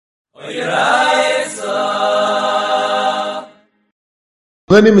Learning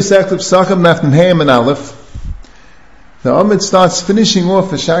Masechet Pesachim Nafnim Hayim and Aleph. The Amid starts finishing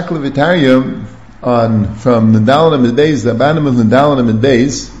off a Shakla V'Tarya from Nadalan and Beis, the Abanim of Nadalan and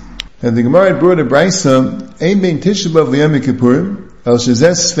Beis, and the Gemara brought a Brisa, Ein Bein Tisha B'Av L'Yom Kippurim, El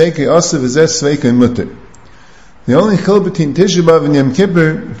Shezes Sveika Asa V'Zes Sveika Mutter. The only chil between Tisha B'Av and Yom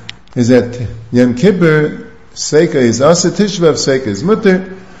Kippur is that Yom Kippur Sveika is Asa, Tisha B'Av Sveika is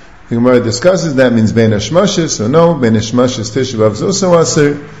Mutter. The Gemara discusses that means Bein Hashmashis or no, Bein Hashmashis Tisha B'Av is also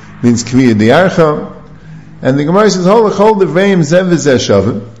Aser, means Kviyah Diarcha. And the Gemara says, Hol L'chol Devreim Zev V'Zeh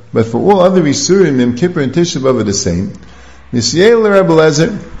Shavim, but for all other Isurim, Yom Kippur and Tisha B'Av are the same. Nisyei L'Rabbi Lezer,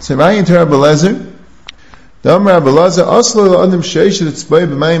 Serayin to Rabbi Lezer, Dam Rabbi Lezer, Aslo L'Adam Sheish L'Tzbay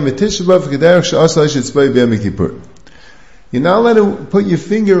B'Mayim V'Tisha B'Av K'derech She'aslo L'Tzbay B'Yom Kippur. You're not allowed to put your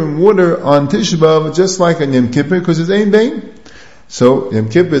finger in water on Tisha B'Av just like on Yom Kippur, because it's Ein Bein. So, Yom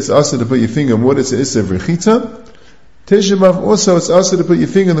Kippur it's also to put your finger in water, it's Isser V'Rechitza. Tisha B'Av also, it's also to put your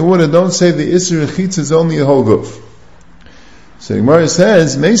finger in the water, don't say the Isser V'Rechitza is only a whole goof. So, Gemara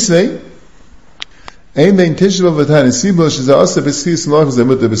says, Meisvei, Ein Bein Tisha B'Av V'Tani Sibel, Sheza Asa B'Schis Lach,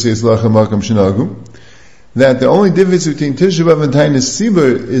 Zemutta B'Schis Lach, Makam Shenagu, that the only difference between Tisha B'Av and Tani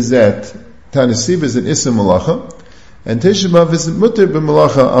Sibel is that Tani Sibel is an Isser Malacha, and Tisha B'Av is Mutter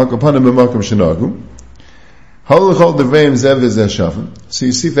B'Malacha, Al Kapanim B'Makam Shenagu. So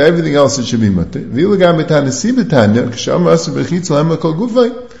you see, for everything else it should be mutter.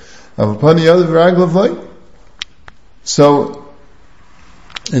 So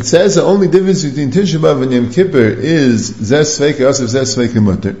it says the only difference between Tisha B'Av and Yom Kippur is Zes Sveika Asav Zes Sveika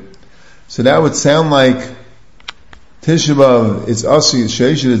Mutter. So that would sound like Tisha B'Av it's Asi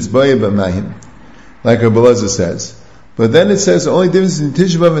Sheish it's Baya B'Mayim, like Rabbi Lezer says. But then it says the only difference in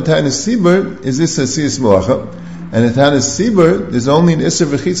Tisha B'Av and Tanis Sibur is this Asiyas Malacha, and in Tanis Sibur there's only an Isser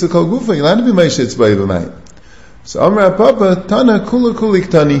V'Chitza Kol Gufa. You'll have to be Meishet it's B'Yeh B'Mayim. So Amar Papa Tana Kula Kulik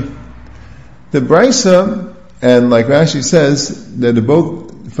Tani. The Brisa, and like Rashi says, that they're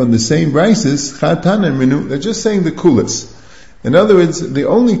both from the same Brises, Chad Tana and Minu. They're just saying the Kulas. In other words, the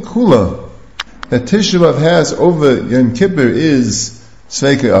only Kula that Tisha B'Av has over Yom Kippur is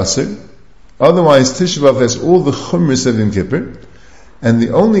Sveika Aser. Otherwise, Tisha B'Av has all the chumras of Yom Kippur, and the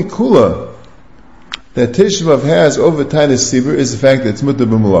only kula that Tisha B'Av has over Tanis Sibur is the fact that it's Mutter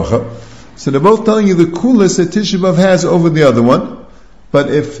B'Malacha. So they're both telling you the kulas that Tisha B'Av has over the other one, but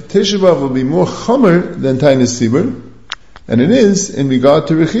if Tisha B'Av will be more chumr than Tanis Sibur, and it is in regard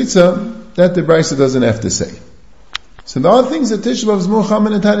to Rechitza, that the Brisa doesn't have to say. So there are things that Tisha B'Av is more chumr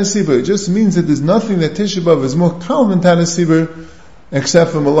than Tanis Sibur. It just means that there's nothing that Tisha B'Av is more calm than Tanis Sibur,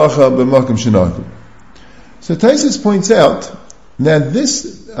 except for Malacha b'Makam Shenagu. So Taisus points out that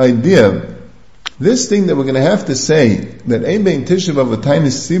this idea, this thing that we're going to have to say, that Ein Bein Tisha B'Av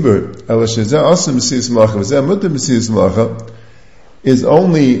V'Tainis Sibur, Ela Shezeh Asa B'Siyas Malacha, V'Zeh Mutter B'Siyas Malacha, is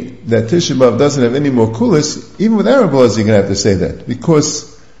only that Tisha B'Av doesn't have any more kulas. Even with Arab laws you're going to have to say that,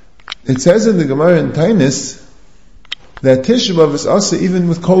 because it says in the Gemara in Tainis that Tisha B'Av is Asa even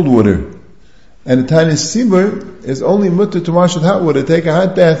with cold water. And the Tanis Sibur is only mutter to wash with hot water. Take a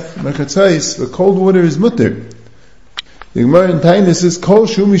hot bath, merchatzais, but cold water is mutter. The Gemara in Tanis is kol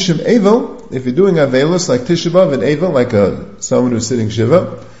shumishim evel. If you're doing avelos like Tisha B'Av and evel, like someone who's sitting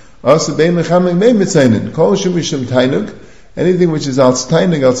shiva, also bein mechaming bein mitzainin. Kol shumishim tainug, anything which is al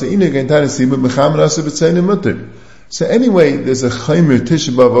tainug, al tzainig, and Tanis Sibur mechamin also b'tzainin mutter. So anyway, there's a chaymer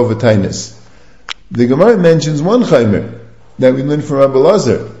Tisha B'Av over Tanis. The Gemara mentions one chaymer that we learned from Rabbi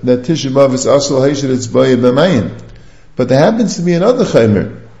Lezer, that Tisha B'Av is Asal Hayshet it's B'Yeh B'Mayim. But there happens to be another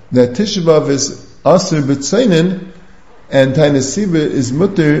chaymer, that Tisha B'Av is Asr B'Tzainin, and Tanis Sibur is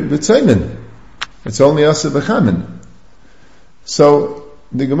Mutter B'Tzainin. It's only Asr B'Chamin. So,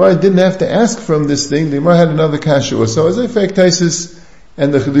 the Gemara didn't have to ask from this thing, the Gemara had another kasha. So, as I fact Taisus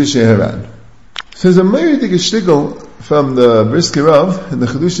and the Chiddushei Haran. So there's a Meiridik Shtigl from the Brisker Rav, and the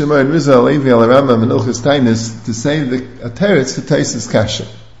Chiddushei Haran Rizal Alevi al Rambam and Ilchus Tainis, to say the Ateretz to Taisus kasha.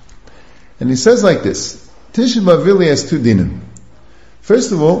 And he says like this: Tisha B'Av really has two dinim.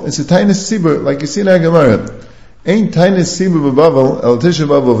 First of all, it's a Tanis Sibur, like you see in our Gemara. Ain't Tanis Sibur b'Bavel el Tisha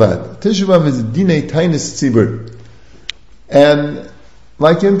B'Av Ovad. Tisha B'Av is Dinei Tanis Sibur. And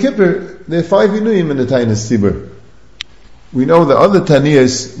like Yom Kippur, there are 5 Inuyim in the Tanis Sibur. We know the other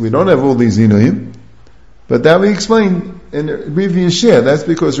Taniyas, we don't have all these Inuyim, but that we explained in a previous share. That's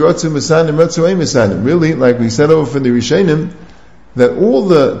because Ratzu Mesanim, Ratzu Ein Mesanim. Really, like we said over from the Rishonim, that all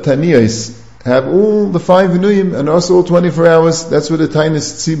the Taniyas have all the 5 Inuyim and also all 24 hours. That's what a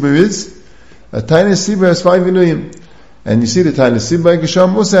Tanis Sibur is. A Tanis Sibur has 5 Inuyim. And you see the Tanis Sibur by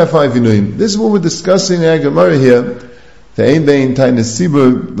Gesham also have 5 Inuyim. This is what we're discussing in our Gemara here, The Ein Bein Tainis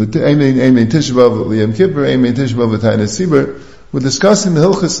Sibur, Ein Bein Tisha B'Av L'Yom Kippur, Ein Bein Tisha B'Av L'Tainis Sibur. We're discussing the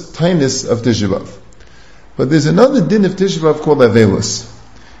Hilchas Tainis of Tisha B'Av. But there's another din of Tisha B'Av called Avelus.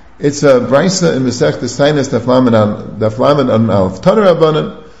 It's a brisa in Masechtas Tainis Daf Lamed on Alf. Taner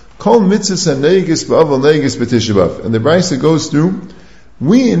Rabbanan, Kol Mitzvahs HaNeigis B'Av Neigis B'Tisha B'Av. And the brisa goes through,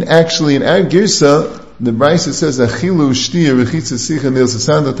 in our Girsa, the brisa says, Achilu Shtiya Rechitza Sicha Nil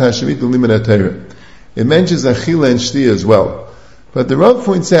Sasanda Tashemit L'Limit HaTorah. It mentions Achila and Shtiya as well. But the Rav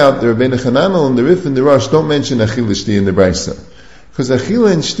points out, the Rabbeinu Chananel and the Rif and the Rosh don't mention Achila Shtiya in the brisa. Because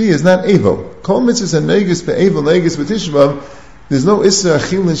Achila and Shtiya is not Evel. Kol Mitzvahs HaNeigis B'Evel Neigis B'Tisha B'Av. There's no Issa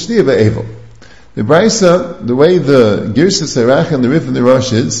Achila and Shtiya B'Evel. The brisa, the way the Girsa Serach and the Rif and the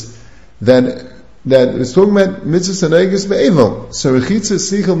Rosh is, that it's talking about Mitzvahs HaNeigis B'Evel. So Rechitza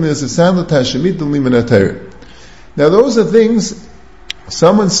Sichel Nil Sasanda Tashemit L'Limit HaTorah. Now those are things,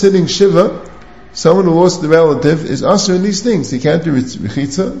 someone sitting Shiva, someone who lost the relative is usher in these things. He can't do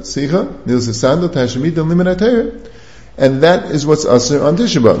Rechitza, Sicha, Nil Sasanda Tashemit L'Limit HaTorah. And that is what's usher on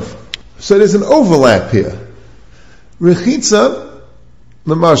Tisha B'Av. So there's an overlap here. Rechitza,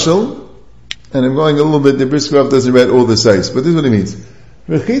 the marshal, and I'm going a little bit, the Brisker Rav doesn't read all the sites, but this is what he means.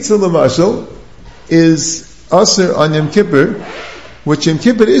 Rechitza, the marshal, is usher on Yom Kippur, which Yom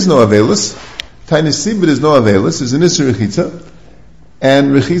Kippur is no Avelus. Tainis Sibur is no Avelus, is an Isser Rechitza.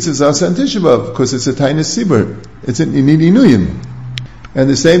 And Rechitza is usher on Tisha B'Av, because it's a Tainis Sibur. It's an Inuyim. And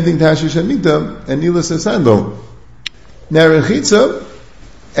the same thing Tashish Amita and Nilas Asando. Now Rechitza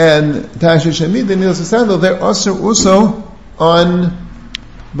and Tashish Amida and Nilas Asando, they're also on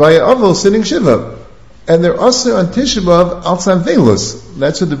by Avel sitting Shiva. And they're also on Tisha B'Av al Velus.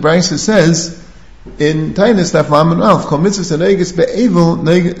 That's what the Brisa says in Tainis Daf Lamed Alf. Kol Mitzvahs HaNeigis B'Avel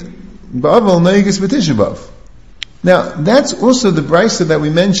Neigis B'Tisha B'Av. Now, that's also the Brisa that we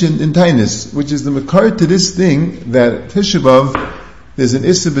mentioned in Tainis, which is the makar to this thing that Tisha B'Av, there's an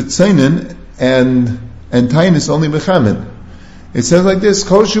Issa B'Tzainin and Tainis only B'Chamin. It says like this,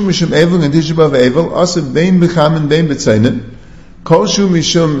 Kol Shu Mishum Evel and Tisha B'Av Evel, also Bein B'Chamin, Bein B'Tzainin, Kol Shu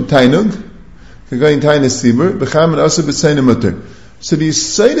Mishum Tainug, Kagayin Tainis Sibur, B'Chamin also B'Tzainin Mutter. So the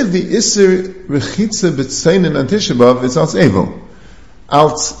side of the Isser Rechitza B'Tzainin on Tisha B'Av is als Evel.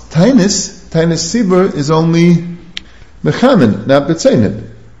 Als Tainis Sibur is only B'Chamin, not B'Tzainin.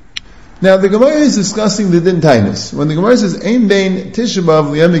 Now the Gemara is discussing the Din Tainis. When the Gemara says Ein Bein Tisha B'Av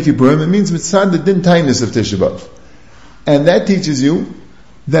L'Yom Kippurim, it means Mitzad the Din Tainis of Tisha B'Av. And that teaches you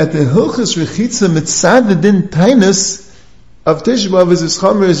that the Hilchas Rechitza Mitzad the Din Tainis of Tisha B'Av is as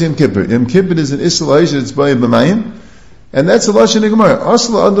Chomer as Yom Kippur. Yom Kippur is an Issa L'Oish, it's B'Ay B'Mayim, and that's a Lashon Gemara.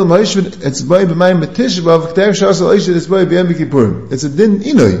 Asla Adam L'Oish, it's B'Ay B'Mayim, but Tisha B'Av, K'ter Shas L'Oish, it's B'Ay B'Yom Kippurim. It's a Din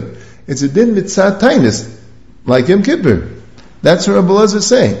Inoi. It's a Din Mitzad Tainis, like Yom Kippur. That's what Rabbi Elazar is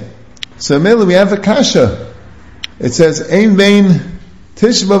saying. So mainly we have a kasha. It says, Ein Bein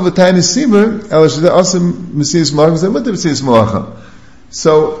Tisha B'Av Tainis Sibur, Elashida Asim Mesias Malachim, and what the Mesias Malachim?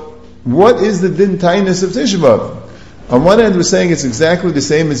 So, what is the Din Tainis of Tisha B'Av? On one hand, we're saying it's exactly the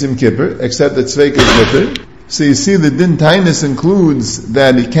same as Yom Kippur, except that Tzveik is Mutter. So you see, the Din Tainis includes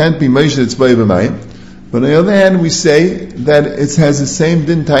that it can't be Moshe Tzvei B'Mayim. But on the other hand, we say that it has the same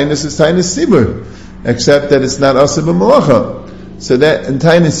Din Tainis as Tainis Sibur, except that it's not Asib Malacha. So that in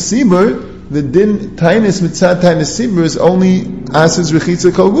Tainis Sibur, the Din Tainis Mitzad Tainis Sibur is only Asas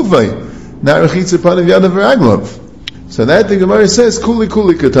Rechitza Kol Gufay, not Rechitza Panav Yadav V'Raglov. So that the Gemara says, Kuli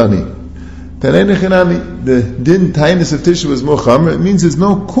Katani. The Din Tainis of Tisha was more Chamer. It means there's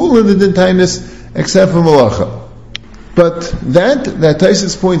no Kul in the Din Tainis except for Malacha. But that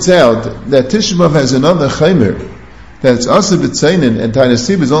Taisus points out that Tisha B'Av has another Chaimer, that it's Asa B'Tzainin and Tainis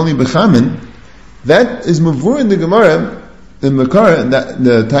Sibur is only B'Chamin. That is Mavur in the Gemara, in Makar,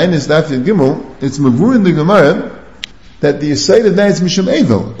 the Tainis Daf Yud Gimel, it's Mavur in the Gemara, that the aside of that is Mishum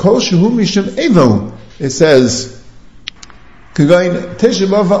Evel. Kol Shehu Mishum Evel. It says, Kagayin Tisha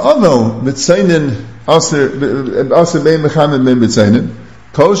B'Av Ha'avel, B'Tzainin, Asa Bein B'Chamin Bein B'Tzainin,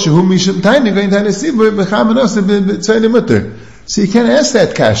 Kol Shehu Mishum Tainis, Kagayin Tainis Sibur, B'Chamin Asa B'Tzainin Mutter. So you can't ask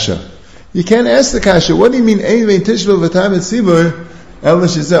that kasha. You can't ask the kasha, what do you mean, Ein Bein Tisha B'Av Tainis Sibur, what about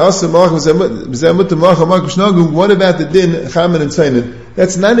the din chamen and tzainin?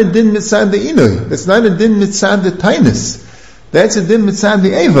 That's not a din mitzad the inoy. That's not a din mitzad the tainis. That's a din mitzad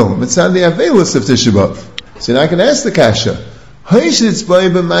the avel, mitzad the avelus of Tisha B'Av. So now I can ask the kasha. It says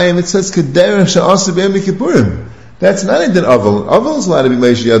kederach she'asa b'yom kippurim. That's not a din avel. Avel is allowed to be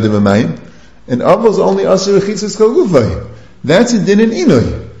meish yadim b'mayim, and avel is only asa rechitzas kol gufay. That's a din in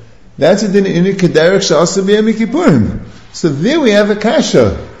inoy. That's a din in inoy kederach she'asa b'yom kippurim. So there we have a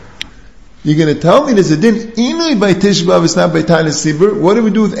kasha. You're going to tell me there's a din inui by Tisha B'Av, it's not by Tainis Sibur. What do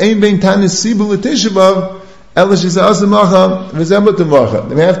we do with Ein Bein Tainis Sibur with Tisha B'Av? Elish is Azamacha, Vizemutamacha.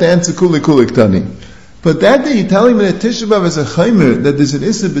 We have to answer Kuli Ktani. But that day you're telling me that Tisha B'Av is a Chaimer, that there's an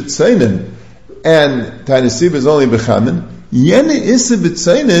Issa B'Tzainin, and Tainus Sibur is only B'Chamin, Yene Issa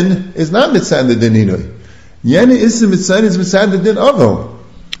B'Tzainin is not Mitzad the Din Hinoi. Yene Issa B'Tzainin is Mitzad the Din Avo.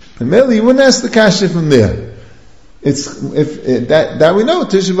 And Meli, you wouldn't ask the Kasha from there. That we know,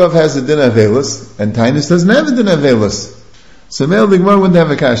 Tisha B'Av has a Din Avelis, and Tainus doesn't have a Din Avelis. So Mel the Gemara wouldn't have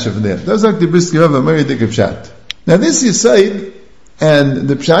a kasha from there. Those are the Brisker of a Mary Dik Pshat. Now this is Said, and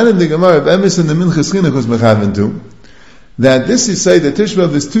the Pshat in the Gemara of Emes and the Minchas Chinuch was mechaven to, that this is Said that Tisha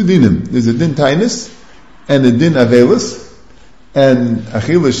B'Av there's two dinim. There's a Din Tainus, and a Din Avelis, and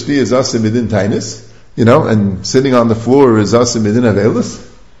Achil Shti is also Din Tainus, and sitting on the floor is also Din Avelis.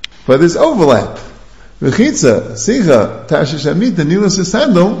 But there's overlap. Rechitza, Sicha, Tashish Amit, and Nilas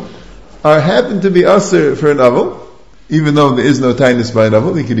Sandal happen to be Aser for an Avel, even though there is no tainus by an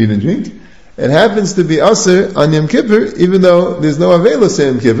avel, he can eat and drink. It happens to be aser on Yom Kippur, even though there's no avelos on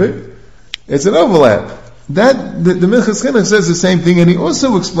Yom Kippur. It's an overlap. The Minchas Chinuch says the same thing, and he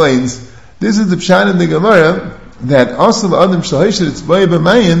also explains, this is the Pshat in the Gemara, that asel adam shalahishet it's boy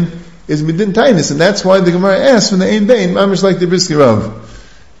b'mayim is midin tainus, and that's why the Gemara asks from the ein bein, mamish like the Brisker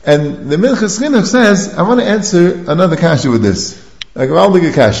Rav. And the Minchas Chinuch says, I want to answer another kasha with this. A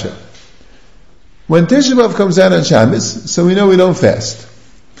gewaldige kasha. When Tisha B'Av comes out on Shabbos, so we know we don't fast.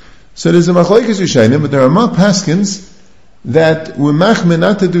 So there's a machlokes Rishonim, but there are more paskins that we're machmir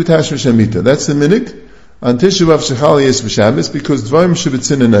not to do Tashma Shemitah. That's the minik on Tisha B'Av Shechal Yes B'Shabbos, because Dvarim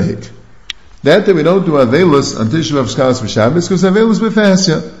Shebetzin and Nahik. That we don't do Avelos on Tisha B'Av Shechal B'Shabbos, because Avelos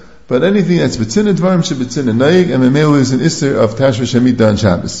b'fasya. But anything that's Betzin and Dvarim Shebetzin and Nahik, and Memelo is an Isser of Tashma Shemitah on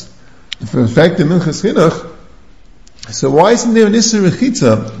Shabbos. In fact, the Minchas Chinuch, so why isn't there an Isser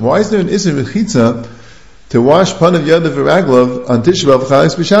Rechitza? Why is there an Isser Rechitza to wash Panav Yadav V'Raglov on Tisha B'Av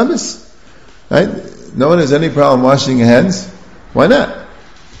Chalas B'Shabbos? Right? No one has any problem washing your hands. Why not?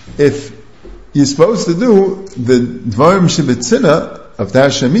 If you're supposed to do the Dvarim Shebetzina of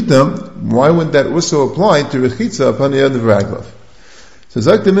Tash Shemitah, why wouldn't that also apply to Rechitza upon Yadav V'Raglov? So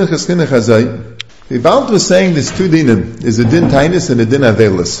Zak the Minchas Chinuch Hazai, the Baal was saying there's two dinim. There's a din tainus and a din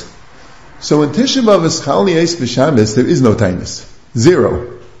avelis. So when Tisha B'Av is Chal Yais B'Shabbos, there is no tainus.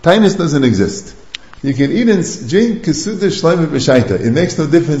 Zero. Tainus doesn't exist. You can eat and drink Kesuda Shleima B'Shaita. It makes no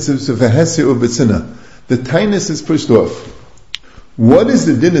difference if it's a V'Hesi or B'Tzina. The tainus is pushed off. What is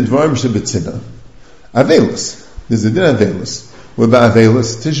the din of Dvarim Shebetzina? Avelis. There's a din Avelis. What about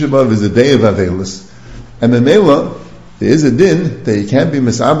Avelis? Tisha B'Av is a day of Avelis. And Memela, there is a din that you can't be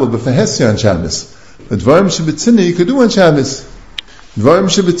Mis'abel B'V'Hesi on Shabbos. But Dvarim Shebetzina you could do on Shabbos. Dvarim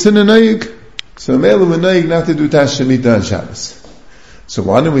Shebetzina Nayik. So Memela we're Nayik not to do Tash Shemitah on Shabbos. So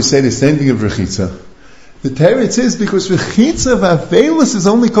why don't we say the same thing of Rechitza? The Teretz is because Rechitza of Avelis is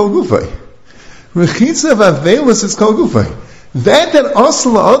only Kol Gufay. Rechitza of Avelis is Kol Gufay. That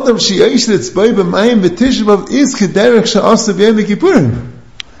Asal Adam She'esh Ritzbay B'Mayim B'Tisha B'Av is Kederech She'asa B'Yom Kippurim.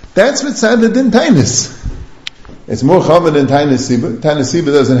 That's Mitzad the Din Tainus. It's more common than Tainus Sibur. Tainus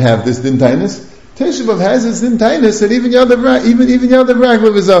Sibur doesn't have this Din Tainus. Tisha B'Av has this Din Tainus, and even Yadav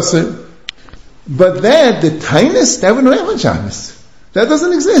Raglav is Asar. But that, the Tainus, that we don't have on Shabbos. That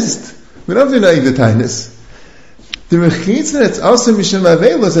doesn't exist. We don't have to know the Tainus. The Rechitza that's also Mishum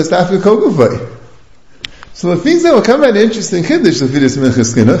Avelos has Dafka Kol Gufay. So Lefizah will come out an interesting Chiddush, Lefidus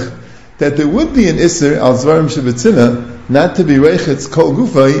Minchas Chinuch, that there would be an Isser al Zvarim Shebetzina not to be Reichitz Kol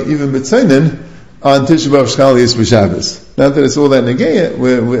Gufay, even Betzainin, on Tisha B'Av Shechal Yis B'Shabbos. Not that it's all that Negeya,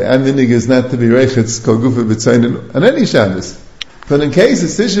 where Aminig is not to be Reichitz Kol Gufay Betzainin on any Shabbos. But in case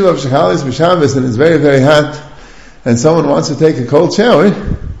it's Tisha B'Av Shechal Yis B'Shabbos and it's very, very hot, and someone wants to take a cold shower,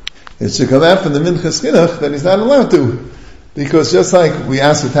 it should come out from the Minchas Chinuch that he's not allowed to. Because just like we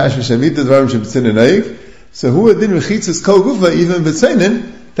asked for Tashma Shemitah, Dvarim Shebetzina Nayik, so who adin Rechitzas Kol Gufa, even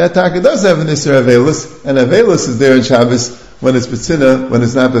Betzainin, that Taka does have an Isser Avelis, and Avelis is there in Shabbos when it's Betzina, when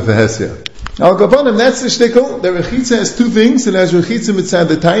it's not B'Fehesya. Al Kaponim, that's the shtickle. The Rechitza has two things. It has Rechitza Mitzad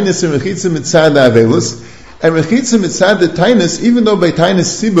the Tainus and Rechitza Mitzad the Avelis. And Rechitza Mitzad the Tainus, even though by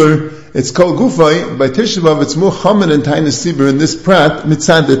Tainus Sibur, it's Kol Gufay, by Tisha B'Av it's more common than Tainus Sibur in this prat,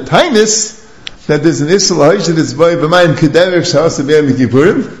 Mitzad the Tainus, that there's an Isser Lahish that it's by B'mayim Kederech Sha'asa B'Yom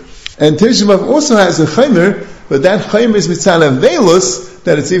Kippurim. And Tisha B'Av also has a Chaymer, but that Chaymer is Mitzad Avelos,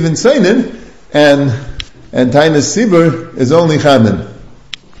 that it's even Seinin, and Tainus Sibur is only Chamin.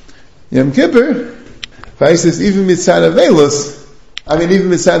 Yom Kippur, says even Mitzad Avelos, even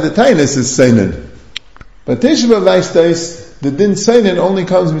Mitzad the Tainus is Seinin. But Tisha B'Av says, the Din Seinin only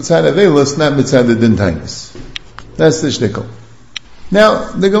comes Mitzad Avelos, not Mitzad the Din Tainus. That's the shtickle.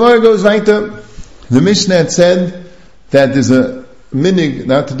 Now, the Gemara goes weiter. The Mishnah had said that there's a minig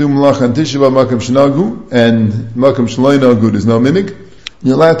not to do malacha on Tisha B'Av Makam Shenagu, and Makam Shaloi Nagu there's no minig.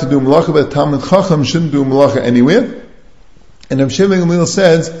 You're allowed to do malacha, but Talmud Chacham shouldn't do malacha anywhere. And Reb Shimon Gamliel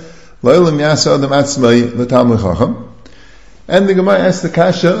says, Lo'ilam Yasa Adam Atzmai L'Talmud Chacham. And the Gemara asks the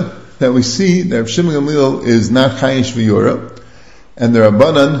kasha that we see that Reb Shimon Gamliel is not Chayish V'Yura, and the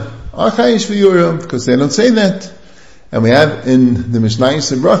Rabbanan are Chayish V'Yura, because they don't say that. And we have in the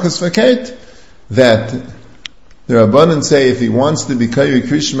Mishnayos and Brachas Fakert that the Rabbanan say if he wants to be Kairi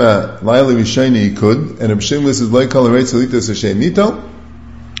Krishma Laila Rishayni he could, and Reb Shimon says Loi Kol Harei Tzalitos Hashem Mito,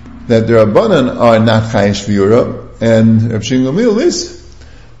 that the Rabbanan are not Chayish V'Yura, and Reb Shimon Gamliel is.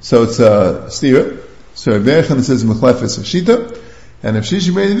 So it's a stira. So Reb Yechon says Mechlefes Hashita, and if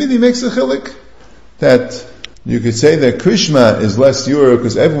Shishi B'Rei Davidi makes a chilik that you could say that Krishma is less Yura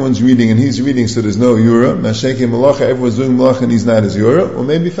because everyone's reading and he's reading, so there's no Yura. Masheke Malacha, everyone's doing Malacha and he's not as Yura. Or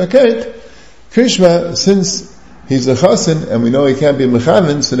maybe Fakert, Krishma, since he's a Chasen and we know he can't be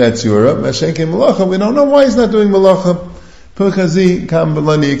Mechaven, so that's Yura. Masheke Malacha, we don't know why he's not doing Malacha. Purchazi Kam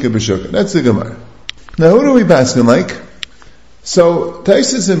Balani Ika B'Shukah. That's the Gemara. Now who do we pass him like? So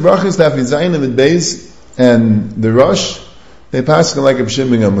Taisus and Brachas Daf Zayin and Beis and the Rosh, they pass him like a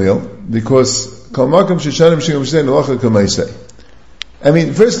Shimon Gamliel because I mean,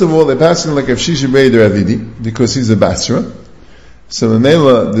 first of all, they pass him like a Shishi B'Rei Avidi because he's a Basra. So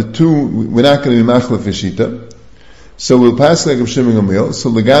Mamela, the two, we're not going to be Machlef V'Shita. So we'll pass like a Shimon Gamliel. So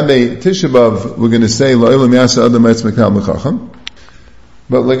Legabe Tisha B'Av, we're going to say Lo'ilam Yasa Adam Eretz Mekal Mechacham.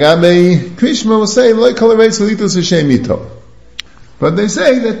 But Legabe Krishma will say Loi Kol Harei Tzalitos Hashem Mito. But they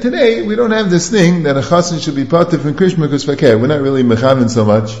say that today we don't have this thing that a Chasen should be pater from Krishma because Fakir. We're not really Mechaven so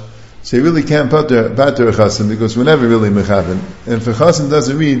much. So you really can't pater a Chasen because we're never really Mechaven. And if a Chasen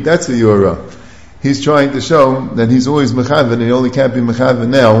doesn't read, that's a Yura. He's trying to show that he's always Mechaven and he only can't be Mechaven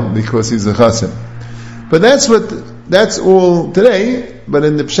now because he's a Chasen. But that's all today. But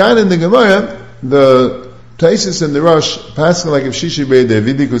in the Pshat and the Gemara, the Taisus and the Rosh pass him like if Shishi B'Rei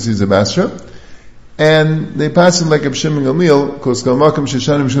Davidi because he's a Basra. And they pass him like a Shimon Gamliel because Kalmakam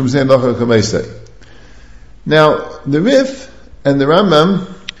Sheshanim Shem Zeh Nocha Kameisei. Now, the Rif and the Rambam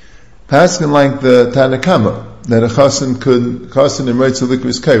pass him like the Tanakama, that a Chasen and Reitzel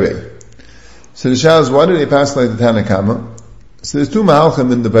Likris Kairei. So the Shah is, why do they pass like the Tanakama? So there's two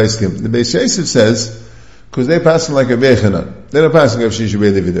Mahalchim in the Beiskim. The Beis Yosef says, because they pass him like a Bechanan. They don't pass him like a Shishi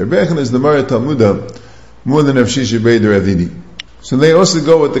B'Rei Davidi. Bechanan is the Mara Talmuda more than a Shishi B'Rei Davidi. So they also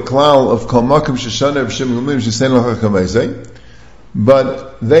go with the klal of Kol Makom Sheshana Reb Shimon Gamliel Shesein Lacha Kameisei,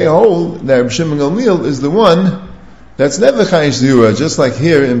 but they hold that Reb Shimon Gamliel is the one that's never Chayish Zura, just like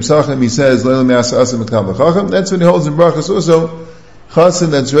here in Psachim he says Leil Me'asa Asa Mekam L'Chacham. That's what he holds in Brachas also. Chasen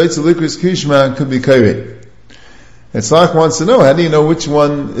that's right to Likris Krishma could be Kairi. Etzlach wants to know, how do you know which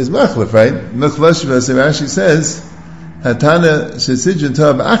one is Machlef, right? Mechlesh Rashi says Hatana Shesidjan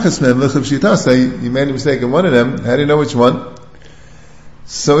Tav Achas Mem L'Chav Shitasei. You made a mistake in one of them. How do you know which one?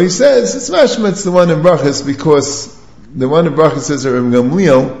 So he says, it's mashma, it's the one in Brachas, because the one in Brachas says that Reb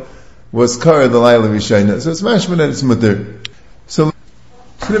Gamliel was Kara the Laila Rishayna. So it's mashma that it's mutter. So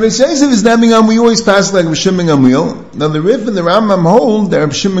the Beis Yosef is naming on, we always pass like Reb Shimon Gamliel. Now the Rif and the Rambam hold that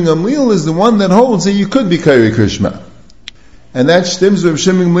Reb Shimon Gamliel is the one that holds that you could be Kairi Krishma. And that stems Reb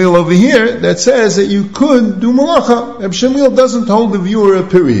Shimon Gamliel over here that says that you could do Malacha. Reb Shimon Gamliel doesn't hold the viewer,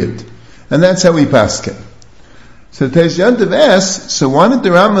 period. And that's how we pass it. So Teis Yantav asks, so why did the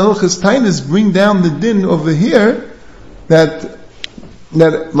Rambam Hilchas Tainis bring down the din over here that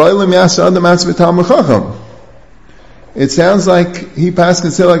Lo'ilam Yasa Adam Atzmai Talmud Chacham? It sounds like he passed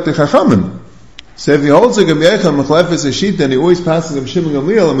and said like the Chachamim. So if he holds like a Yechon Mechlefes Hashita and he always passes like Shimon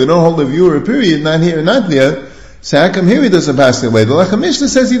Gamliel and we don't hold the viewer period, not here and not there, so how come here he doesn't pass it away? The Lechem Mishnah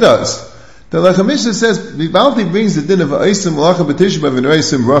says he does. The Lechem Mishnah says, Vivalti brings the din of Aisim Malacha B'Tisha B'Av and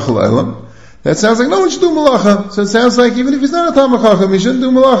Aisim Rachel Eilam. That sounds like no one should do malacha. So it sounds like even if he's not a Talmud Chacham, he shouldn't do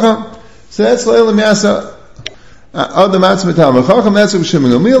malacha. So that's Lo'ilam Yasa Adam Atzmai Talmud Chacham. That's Reb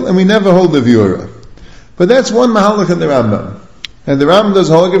Shimon Gamliel, and we never hold the viewer. But that's one mahalach in the Rambam, and the Rambam does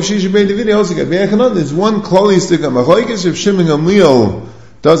halach of Shishi B'Rei Davidi also get Be'echanon. There's one klolistik of machlokes. Reb Shimon Gamliel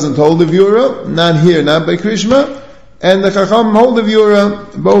doesn't hold the viewer, not here, not by Krishma, and the Chacham hold the viewer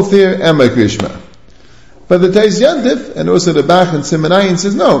both here and by Krishma. But the Teis Yantif, and also the Bach and Simanayin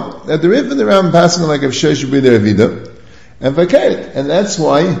says no, that the Rif and the Ram passing like a Shesh B'Rei Davidi, and Vakert, and that's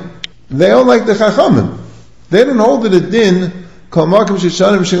why they all like the Chachamim. They don't hold it a din, Kol Makom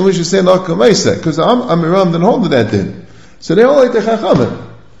Sheshanim Shengamish Shesein Lacha Kameisei, because Amiram didn't hold it that din. So they all like the Chachamim.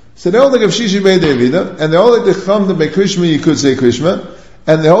 So they all like a Shishi B'Rei Davidi, and they all like the Chacham that by Krishma you could say Krishma,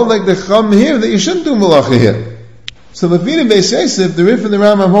 and they all like the Chacham here that you shouldn't do Malacha here. So the Fina Beis Yosef, the Rif and the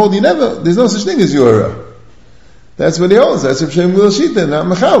Rambam hold you never, there's no such thing as Yura. That's what he holds. That's Rav Shimon Gamliel Shita, not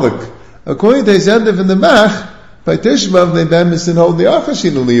Mechalik. According to his Yandif in the Mach, by Tisha B'Av they bemis and hold the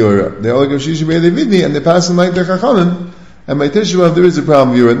Achashinu Liyura. They all go Shisha B'Yedei and they pass them like the Chachamim. And by Tisha B'Av there is a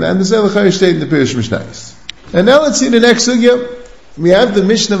problem with Yura. And the Zelachar state in the Pirish Mishnayos. And now let's see the next sugya. We have the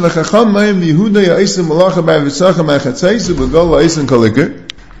Mishnah V'Chacham Mayim Yehuda Ya'isim Malacha Bar V'Tzacham Achatzaisu B'Gol Ya'isim Kolikir.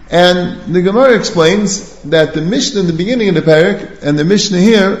 And the Gemara explains that the Mishnah in the beginning of the parak and the Mishnah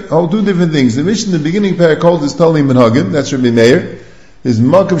here hold two different things. The Mishnah in the beginning parak holds is Tali Menhagim, that's Rabbi Meir. Is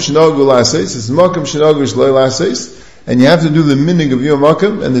Makam Shenogu Laseis, is Makam Shenogu Shloi Laseis, and you have to do the minig of your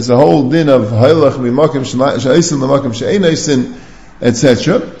Makam, and there's a whole din of Hailach Makam Shaisin, Makam Sha'inaisin,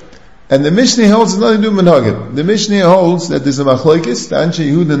 etc. And the Mishnah holds nothing to do with Menhagim. The Mishnah holds that there's a Machlokes, the Anshe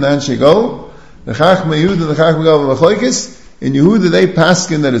Yehuda and the Anshe Gol, the Chachma Yehuda and the Chachma Gol Machlokes. In Yehuda they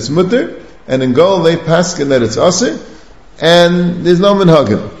paskin that it's mutter, and in Gol they paskin that it's aser, and there's no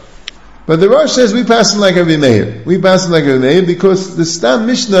Menhagim. But the Rosh says we pass like Rabbi Meir. We pass like Rabbi Meir because the Stam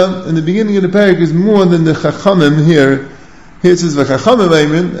Mishnah in the beginning of the parak is more than the Chachamim here. Here it says V'Chachamim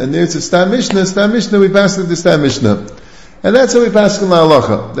Aymin, and there it's a Stam Mishnah. Stam Mishnah we pass like the Stam Mishnah, and that's how we pass in La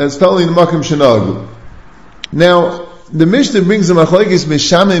Halacha. That's totally the Makom Shenagu. Now the Mishnah brings the Machlokes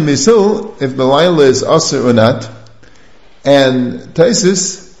Mishame Misul if the Laila is aser or not, and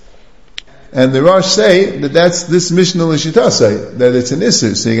Taisus and the Rosh say that that's this Mishnah L'Shita say, that it's an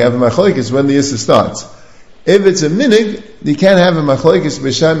Isser, so you have a Machlokes when the Isser starts. If it's a Minig, you can't have a Machlokes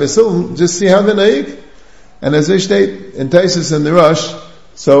B'Sham Misil, just see how the Naik. And as they state in Taisus and the Rosh,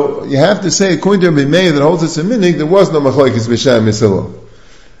 so you have to say, according to Rabbi Meir that holds it's a Minig, there was no Machlokes B'Sham Misil.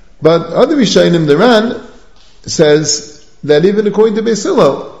 But other Rishayim, the Ran, says that even according to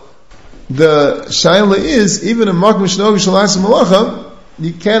Beisilo, the Shaila is, even a Makom Shenogu Shalasim Malacha,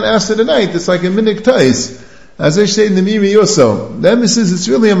 you can't ask it at night. It's like a minik tais. As I say in the Miri Yoso. The emphasis it's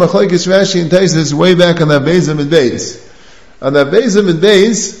really a machlokes Rashi and Tais way back on that Bezim and Beis. On that Bezim and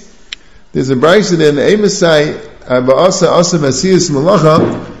Beis, there's a brayso in the Emasai Ba'asa Asa Masiyas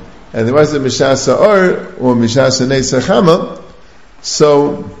Malacha, and there was a Mishasa or Mishasa Neisa Chama.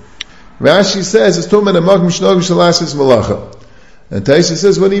 So Rashi says it's talking about a Makom Shenogu Shalasis Malacha. And Tais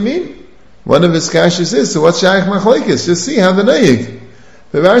says, what do you mean? One of his kashas is, so what's Shaykh Machlokes? Just see how the Nayig.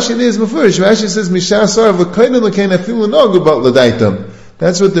 But Rashi is mafurish. Rashi says Mishasar v'koinen l'kein afilu nagu bat l'daitam.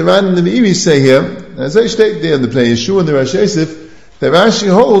 That's what the Ran and the Meiri say here. As I state there in the Pnei Yeshua and the Rashi Yosef, that Rashi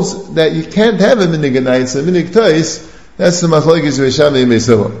holds that you can't have a minig a night, so minig tois. That's the machlokes v'shami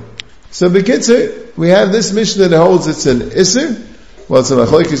meisilah. So b'kitzur, we have this Mishnah that holds it's an Isser. Well, it's a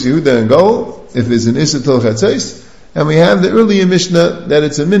machlokes Yehuda and Gol. If it's an Isser till chatzos, and we have the earlier Mishnah that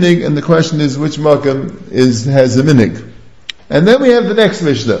it's a minig, and the question is which makam has a minig. And then we have the next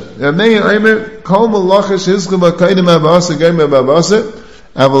Mishnah. Any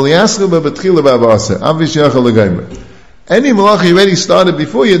malacha you already started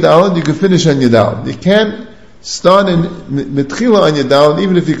before your dalad, you can finish on your dalad. You can't start in mitchila on your dalad,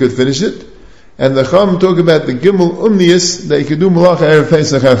 even if you could finish it. And the Chacham talk about the gimel umnius, that you can do malacha erev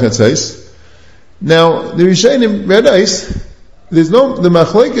Pesach HaChatzos. Now, the Rishonim Redais, there's no, the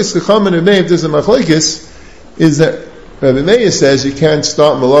machlekes Chacham and Rebbeim, there's a machlekes, is that Rabbi Meir says you can't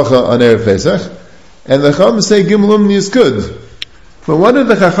start malacha on Erev Pesach, and the Chachamim say Gimel Umni is good. But what do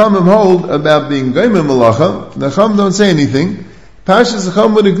the Chachamim hold about being Goyim malacha? The Chachamim don't say anything. Pashas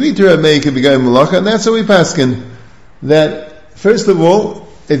Chachamim would agree to Rabbi Meir could be Goyim malacha, and that's how we paskin. That, first of all,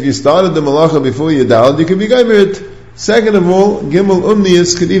 if you started the malacha before you daled, you could be Goyim it. Second of all, Gimel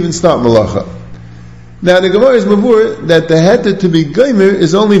Umnius could even start malacha. Now the Gemara is mavur that the heter to be geimer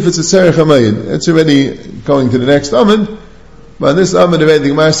is only if it's a tzarech hamayid. It's already going to the next amud. But this amud already the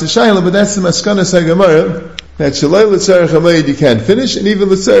Gemara says shayla, but that's the maskanas haGemara that shalei l'tzarech hamayid you can't finish, and even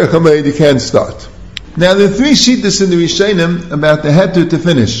l'tzarech hamayid you can't start. Now there are three shittas in the Rishonim about the heter to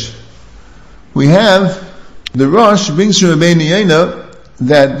finish. We have the Rosh brings from Rabbeinu Yonah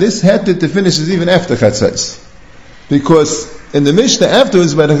that this heter to finish is even after chatzos, because in the Mishnah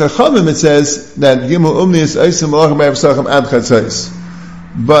afterwards, by the Chachamim, it says that Gimel Umnius Eisim Malachim B'Sachim Ad Chatzos.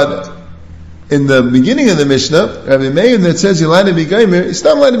 But in the beginning of the Mishnah, Rabbi Meir that says you're allowed to be Geimer, it's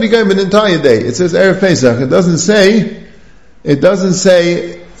not allowed to be Geimer the entire day. It says Erev Pesach. It doesn't say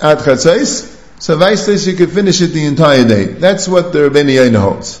Ad Chatzos. So Vice says you could finish it the entire day. That's what the Rabbeinu Yonah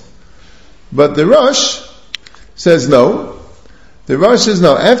holds. But the Rosh says no. The Rosh says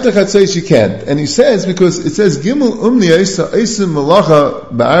no, after Chatzos you can't. And he says, because it says, Gimel Umni Eisim Malacha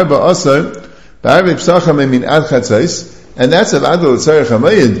Ba'arba Asar, Ba'arba Psacham Emin Ad Chatzos, and that's of Adol Tzarech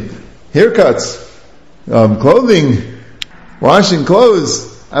HaMayid. Haircuts, clothing, washing clothes,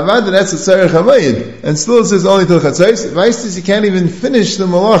 Avad, that's a Tzarech HaMayid. And still it says only till Chatzos. Vice says you can't even finish the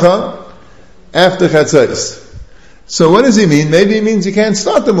Malacha after Chatzos. So what does he mean? Maybe he means you can't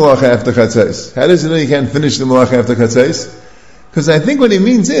start the malacha after chatzos. How does he know you can't finish the malacha after chatzos? Because I think what he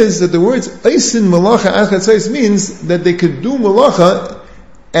means is that the words Eisin Malacha at Chatzos means that they could do Malacha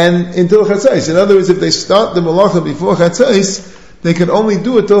and until Chatzos. In other words, if they start the Malacha before Chatzos, they can only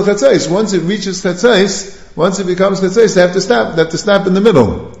do it till Chatzos. Once it reaches Chatzos, once it becomes Chatzos, they have to stop. They have to stop in the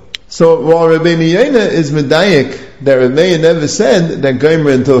middle. So while Rabbeinu Yonah is medayik that Rabbeinu never said that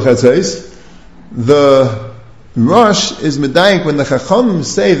Gomer until Chatzos, the Rosh is medayik when the Chacham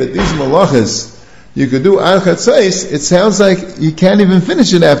say that these Malachas you could do al chatzos, it sounds like you can't even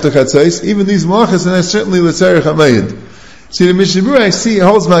finish it after chatzos, even these malachas, and that's certainly l'tzarech hamayid. See, the Mishnah Berurah, I see,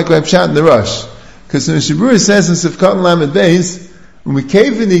 holds like Reb Shat in the Rush. Because the Mishnah Berurah says in Sifkat Lamed Beis, when we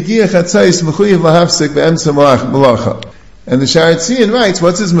cave in Yigia chatzos, mechuyev lahafsek be'emtza malacha. And the Sharatzian writes,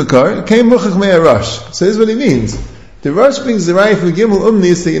 what's his makar? Came muchach mei Rush. So here's what he means. The Rush brings the right from Gimel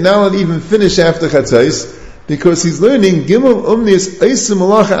Umnis that you're not allowed to even finish after chatzos, because he's learning Gimel Umnis Eisim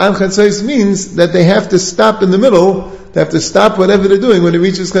Malacha Ad Chatzos means that they have to stop in the middle, they have to stop whatever they're doing when it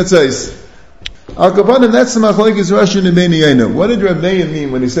reaches Chatzos. Al Kapanim, that's the Machlokes Rosh and Rabbeinu Yonah. What did Rabbeinu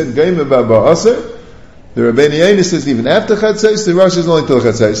mean when he said Gomer Baba Aser? The Rabbeinu Yonah says even after Chatzos, the Rosh is only till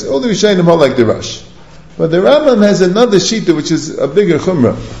Chatzos. All the Rishonim hold like the Rosh. But the Rambam has another shita which is a bigger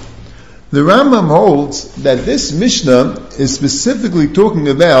chumrah. The Rambam holds that this Mishnah is specifically talking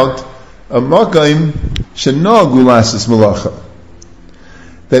about a makam shenagu lasis malacha.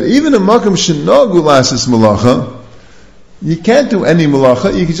 That even a makam shenagu lasis malacha, you can't do any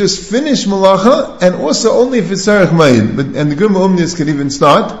malacha. You can just finish malacha, and also only if it's tzarech mayim. And the Gimel Umnis can even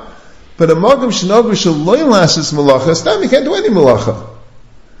start. But a makam shenagu shaloi lasis malacha, stam you can't do any malacha.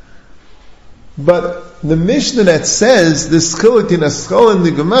 But the Mishnah that says this chilik in Aschol in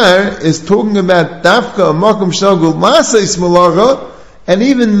the Gemara is talking about dafka a makam shenagu lasis malacha. And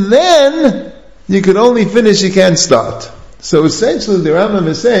even then, you can only finish, you can't start. So essentially, the Rambam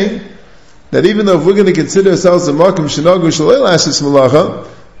is saying that even though if we're going to consider ourselves a makom shenagu shalei lasis malacha,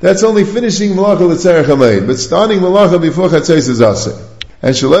 that's only finishing malacha l'tzarech hamayim. But starting malacha before chatzos is aser,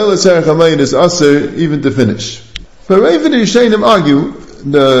 and shalei l'tzarech hamayim is aser even to finish. But Ravid and Yishayim argue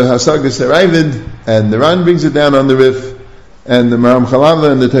the Hasagas Ravid, and the Ran brings it down on the Rif, and the Maram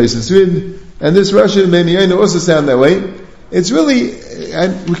Chalavla and the Taisus Rid, and this Rosh and Rabbeinu Yonah also sound that way. It's really,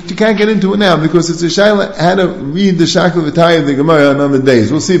 and we can't get into it now because it's a shayla how to read the Shakal V'tayah of the Gemara on other days.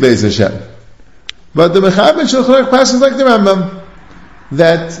 We'll see Beis Hashem. But the Mechaber Shulchan Aruch passes like the Rambam,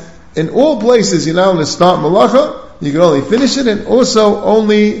 that in all places you're not only start malacha, you can only finish it, and also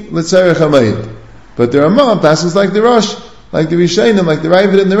only l'tzarech hamayid. But the Rambam passes like the Rosh, like the Rishonim, like the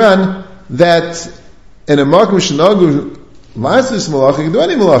Ravid and the Ran, that in a makom shenagu lasis malacha, you can do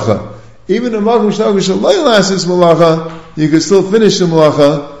any malacha. Even a makom shenagu shaloi lasis malacha, you can still finish the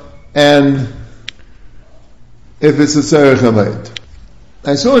malacha, and if it's a tzarech hamayid.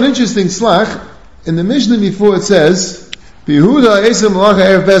 I saw an interesting slach in the Mishnah before. It says, "Bihuda esim malacha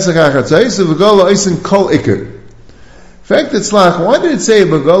erev pesach hachatzos v'gola esim kol iker." In fact, it's slach. Why did it say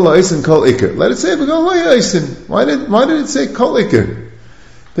v'gola esim kol iker? Let it say v'gola esim. Why did it say kol iker?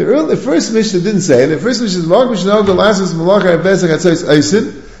 The first Mishnah didn't say it. The first Mishnah is makom shenagu lasis malacha erev pesach hachatzos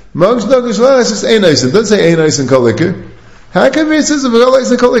esim. Makom shenagu shaloi lasis ein esim. Doesn't say ein esim kol iker. How come it says v'gola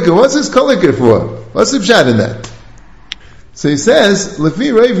esim kol iker? What's this kol iker for? What's the pshat in that? So he says,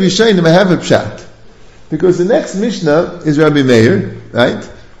 Lefi Rav Yishayim I have a pshat. Because the next Mishnah is Rabbi Meir, right?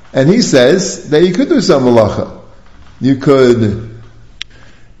 And he says that you could do some malacha. You could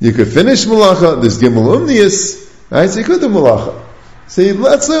finish malacha, there's Gimel Umnius, right? So you could do malacha. So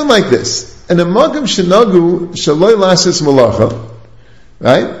let's learn like this. And a makom shenagu shaloi lasis malacha,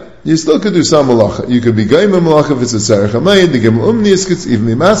 right? You still could do some malacha. You could be goyim malacha if it's a tzarech hamayid, the Gimel Umnius could even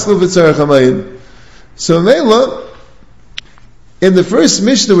be maskel if it's tzarech hamayid. So Leila, in the first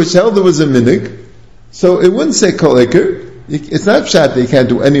Mishnah which held there was a minig, so it wouldn't say kol iker. It's not pshat that you can't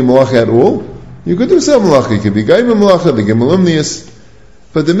do any malacha at all. You could do some malacha. You could be goyim malacha, the Gimel Umnius.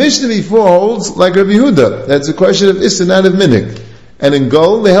 But the Mishnah before holds like Rabbi Yehuda. That's a question of Isser, not of minig. And in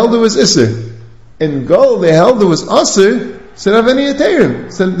Gol, they held it was Isser. In Gol, they held it was Asr, so they don't have any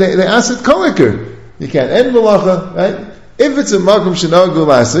Yeteirim. So they asked it kol iker. You can't end malacha, right? If it's a makom shenagu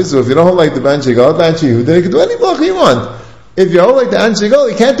lasis, so if you don't hold like the Banshei Gol, Banshei Yehuda, you can do any malacha you want. If you hold like the Anshe Gol,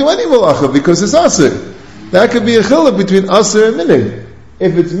 you can't do any malacha because it's Asr. That could be a chiluk between Asr and Minig.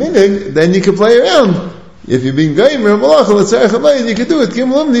 If it's Minig, then you can play around. If you're being Goyim or malacha, let's say Chamayim, you can do it.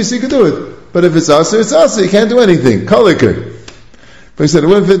 Gimel Umnis, you can do it. But if it's Asr, it's Asr. You can't do anything. Kol iker. But he said it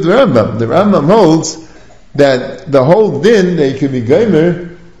wouldn't fit the Rambam. The Rambam holds that the whole din that you can be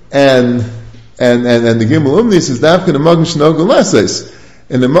Goyim and the Gimel Umnis is dafka the makom shenagu lasis.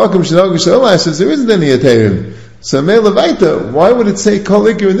 In the makom shenagu shel lasis, there isn't any Yeteirim. So Mei Levaita, why would it say Kol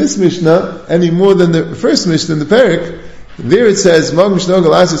Iker in this Mishnah any more than the first Mishnah in the Perek? There it says Mag Mishnah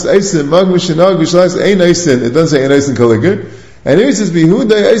Galasis Eisin, Mag Mishnah Galasis Ein Eisin. It doesn't say Ein Eisin Kol Iker. And here it says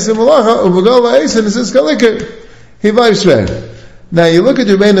Behuda Eisin Malacha Uvagal Eisin. It says Kol Iker. Hivay Shver. Now you look at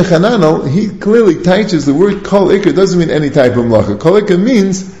Rabbeinu Chananel, he clearly teaches the word Kol Iker doesn't mean any type of malacha. Kol Iker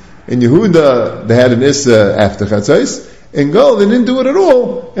means, in Yehuda, they had an Issa after Chatzais. In Gol, they didn't do it at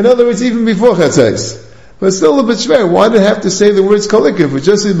all. In other words, even before Chatzais. But it's still a bit schwer. Why did it have to say the words Kol Iker? If it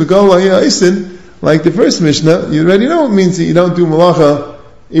just said Begol Haya Isin, like the first Mishnah, you already know it means that you don't do malacha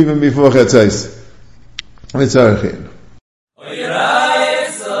even before Chatzais. It's Arachin.